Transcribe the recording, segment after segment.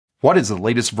What is the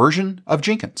latest version of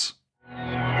Jenkins?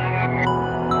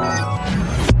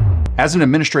 As an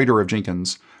administrator of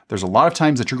Jenkins, there's a lot of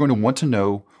times that you're going to want to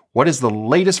know what is the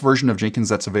latest version of Jenkins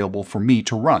that's available for me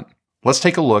to run. Let's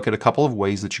take a look at a couple of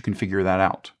ways that you can figure that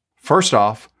out. First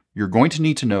off, you're going to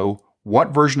need to know what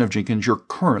version of Jenkins you're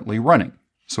currently running.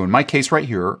 So in my case right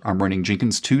here, I'm running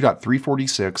Jenkins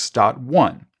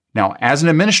 2.346.1. Now, as an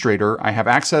administrator, I have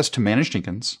access to Manage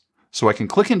Jenkins, so I can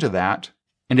click into that,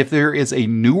 and if there is a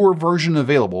newer version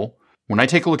available, when I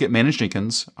take a look at Manage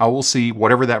Jenkins, I will see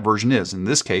whatever that version is. In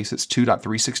this case, it's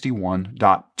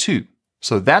 2.361.2.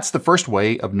 So that's the first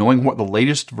way of knowing what the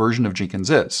latest version of Jenkins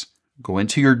is. Go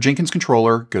into your Jenkins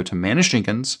controller, go to Manage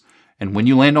Jenkins, and when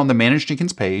you land on the Manage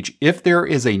Jenkins page, if there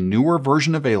is a newer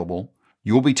version available,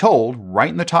 you will be told right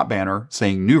in the top banner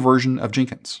saying New Version of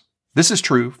Jenkins. This is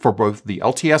true for both the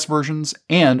LTS versions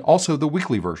and also the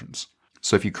weekly versions.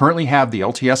 So if you currently have the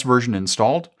LTS version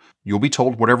installed, you'll be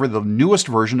told whatever the newest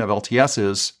version of LTS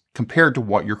is compared to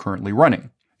what you're currently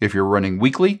running. If you're running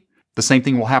weekly, the same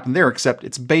thing will happen there, except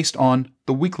it's based on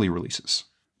the weekly releases.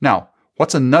 Now,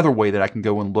 what's another way that I can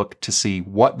go and look to see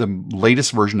what the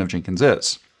latest version of Jenkins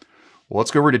is? Well,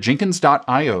 let's go over to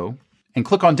jenkins.io and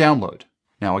click on Download.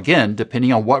 Now again,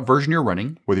 depending on what version you're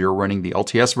running, whether you're running the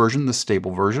LTS version, the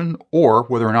stable version, or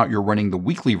whether or not you're running the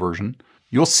weekly version,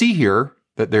 you'll see here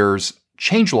that there's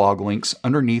changelog links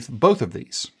underneath both of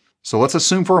these. So let's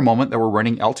assume for a moment that we're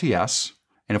running LTS,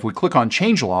 and if we click on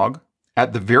changelog,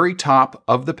 at the very top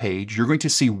of the page, you're going to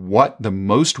see what the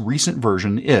most recent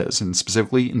version is, and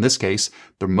specifically in this case,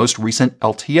 the most recent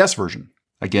LTS version.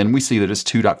 Again, we see that it's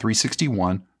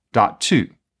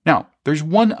 2.361.2. Now, there's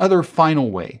one other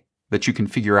final way that you can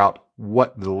figure out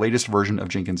what the latest version of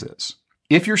Jenkins is.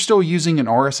 If you're still using an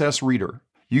RSS reader,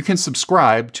 you can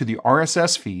subscribe to the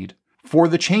RSS feed for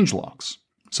the changelogs.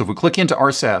 So if we click into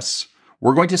RSS,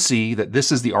 we're going to see that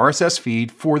this is the RSS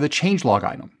feed for the changelog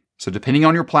item. So depending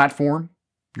on your platform,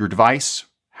 your device,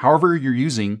 however you're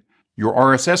using your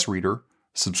RSS reader,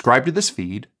 subscribe to this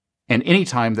feed, and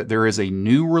anytime that there is a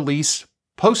new release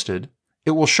posted,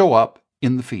 it will show up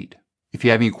in the feed. If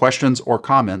you have any questions or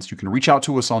comments, you can reach out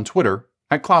to us on Twitter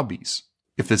at CloudBees.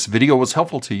 If this video was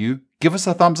helpful to you, give us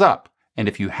a thumbs up. And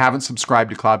if you haven't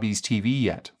subscribed to CloudBees TV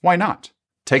yet, why not?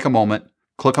 Take a moment,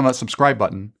 click on that subscribe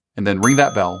button, and then ring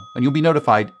that bell, and you'll be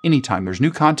notified anytime there's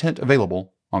new content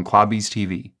available on CloudBees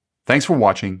TV. Thanks for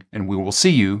watching, and we will see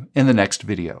you in the next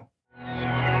video.